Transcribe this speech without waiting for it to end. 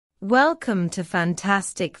Welcome to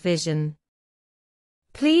Fantastic Vision.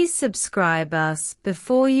 Please subscribe us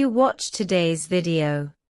before you watch today's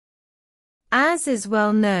video. As is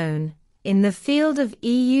well known, in the field of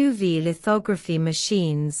EUV lithography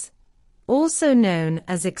machines, also known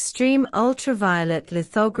as extreme ultraviolet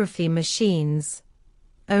lithography machines,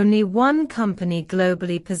 only one company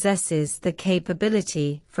globally possesses the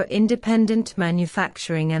capability for independent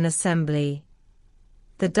manufacturing and assembly: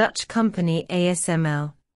 the Dutch company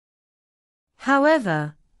ASML.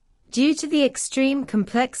 However, due to the extreme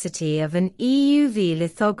complexity of an EUV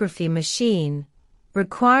lithography machine,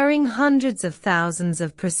 requiring hundreds of thousands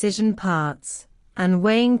of precision parts, and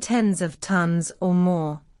weighing tens of tons or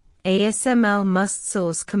more, ASML must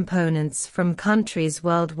source components from countries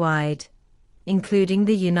worldwide, including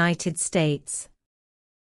the United States.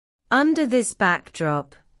 Under this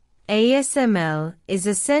backdrop, ASML is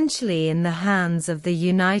essentially in the hands of the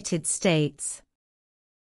United States.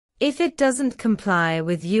 If it doesn't comply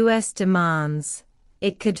with US demands,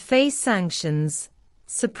 it could face sanctions,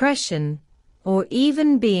 suppression, or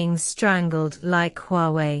even being strangled like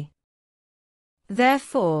Huawei.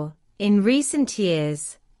 Therefore, in recent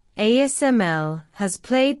years, ASML has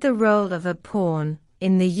played the role of a pawn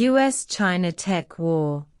in the US-China tech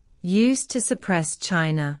war, used to suppress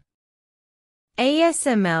China.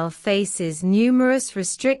 ASML faces numerous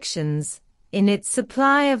restrictions in its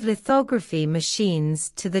supply of lithography machines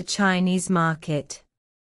to the Chinese market.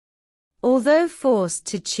 Although forced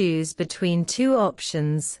to choose between two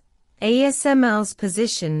options, ASML's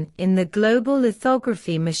position in the global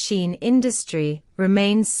lithography machine industry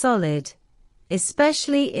remains solid,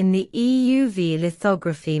 especially in the EUV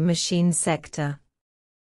lithography machine sector.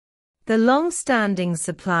 The long-standing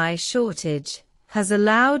supply shortage has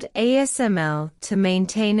allowed ASML to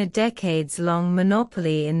maintain a decades-long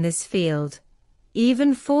monopoly in this field,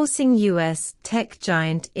 even forcing US tech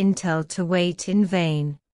giant Intel to wait in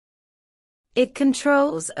vain. It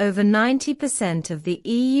controls over 90% of the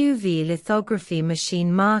EUV lithography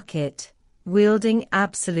machine market, wielding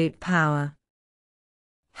absolute power.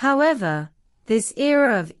 However, this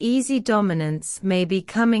era of easy dominance may be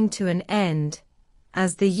coming to an end,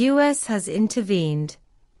 as the US has intervened,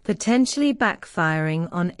 potentially backfiring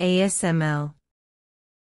on ASML.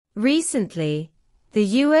 Recently, the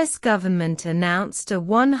US government announced a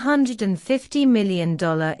 $150 million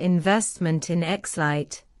investment in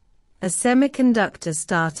xLight, a semiconductor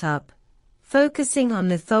startup, focusing on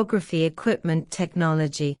lithography equipment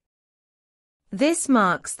technology. This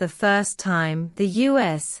marks the first time the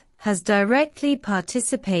US has directly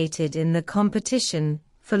participated in the competition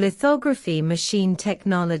for lithography machine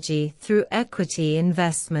technology through equity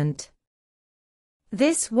investment.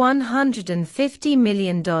 This $150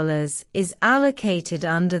 million is allocated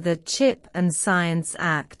under the CHIP and Science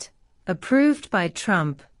Act, approved by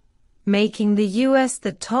Trump, making the US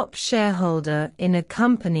the top shareholder in a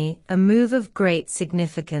company, a move of great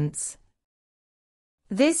significance.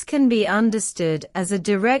 This can be understood as a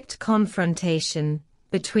direct confrontation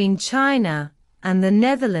between China and the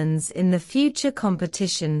Netherlands in the future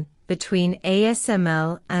competition between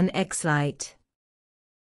ASML and xLight.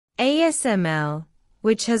 ASML,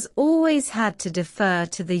 which has always had to defer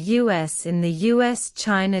to the US in the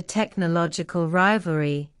US-China technological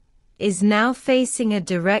rivalry, is now facing a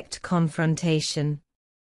direct confrontation.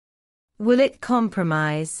 Will it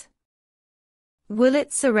compromise? Will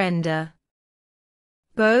it surrender?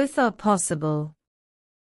 Both are possible.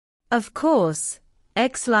 Of course,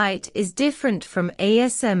 xLight is different from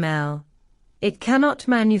ASML. It cannot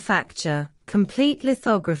manufacture complete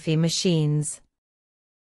lithography machines.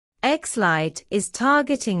 xLight is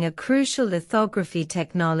targeting a crucial lithography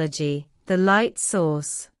technology, the light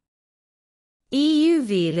source.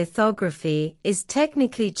 EUV lithography is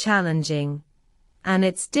technically challenging, and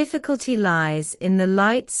its difficulty lies in the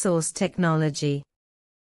light source technology.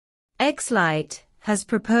 xLight has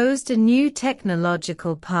proposed a new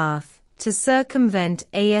technological path to circumvent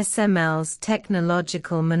ASML's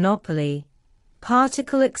technological monopoly: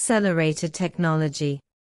 particle accelerator technology.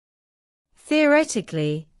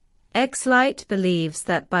 Theoretically, xLight believes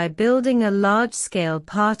that by building a large-scale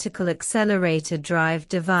particle accelerator drive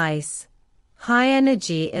device,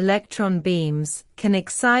 high-energy electron beams can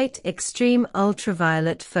excite extreme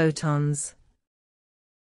ultraviolet photons.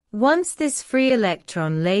 Once this free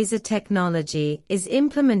electron laser technology is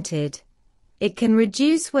implemented, it can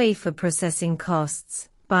reduce wafer processing costs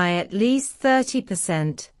by at least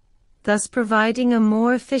 30%, thus providing a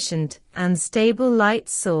more efficient and stable light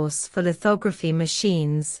source for lithography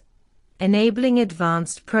machines, enabling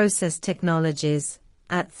advanced process technologies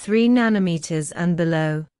at 3 nanometers and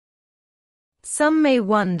below. Some may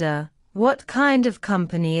wonder, What kind of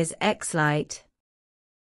company is xLight?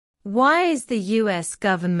 Why is the US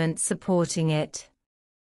government supporting it?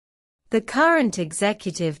 The current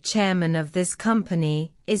executive chairman of this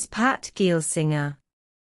company is Pat Gelsinger.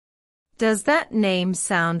 Does that name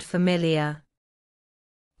sound familiar?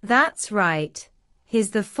 That's right,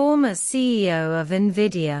 he's the former CEO of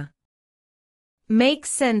NVIDIA. Makes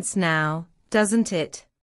sense now, doesn't it?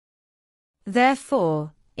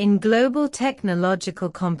 Therefore, in global technological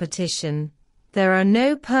competition, there are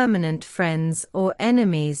no permanent friends or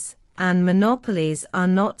enemies, and monopolies are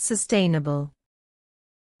not sustainable.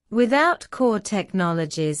 Without core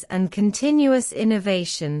technologies and continuous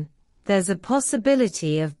innovation, there's a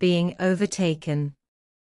possibility of being overtaken.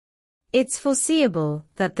 It's foreseeable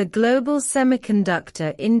that the global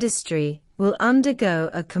semiconductor industry will undergo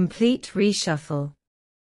a complete reshuffle.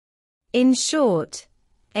 In short,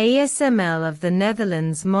 ASML of the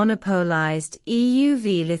Netherlands monopolized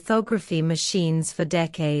EUV lithography machines for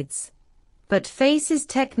decades, but faces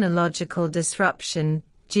technological disruption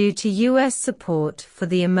due to US support for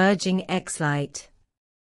the emerging xLight.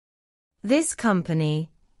 This company,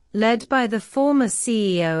 led by the former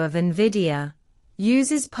CEO of NVIDIA,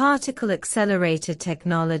 uses particle accelerator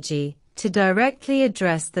technology to directly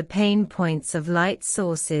address the pain points of light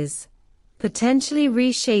sources, potentially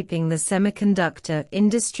reshaping the semiconductor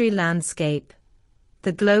industry landscape.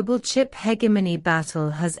 The global chip hegemony battle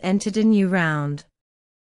has entered a new round.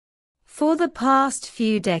 For the past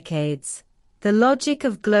few decades, the logic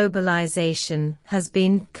of globalization has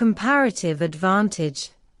been comparative advantage.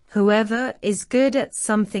 Whoever is good at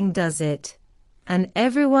something does it, and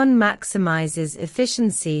everyone maximizes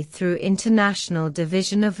efficiency through international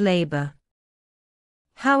division of labor.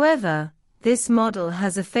 However, this model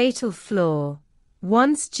has a fatal flaw.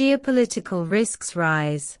 Once geopolitical risks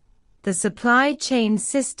rise, the supply chain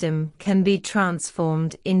system can be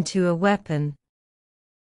transformed into a weapon.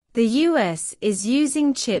 The US is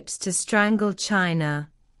using chips to strangle China.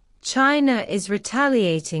 China is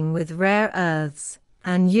retaliating with rare earths,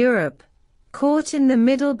 and Europe, caught in the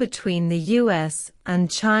middle between the US and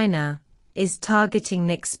China, is targeting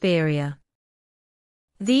Nexperia.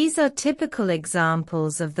 These are typical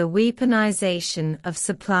examples of the weaponization of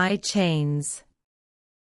supply chains.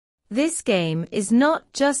 This game is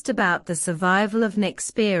not just about the survival of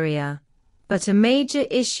Nexperia, but a major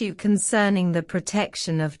issue concerning the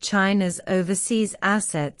protection of China's overseas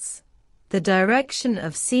assets, the direction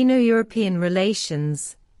of Sino-European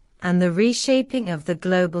relations, and the reshaping of the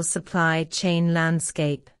global supply chain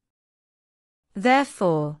landscape.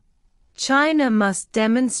 Therefore, China must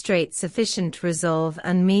demonstrate sufficient resolve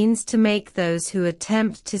and means to make those who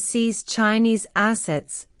attempt to seize Chinese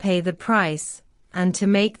assets pay the price, and to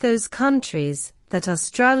make those countries that are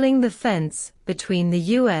straddling the fence between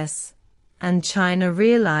the US and China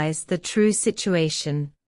realize the true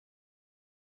situation.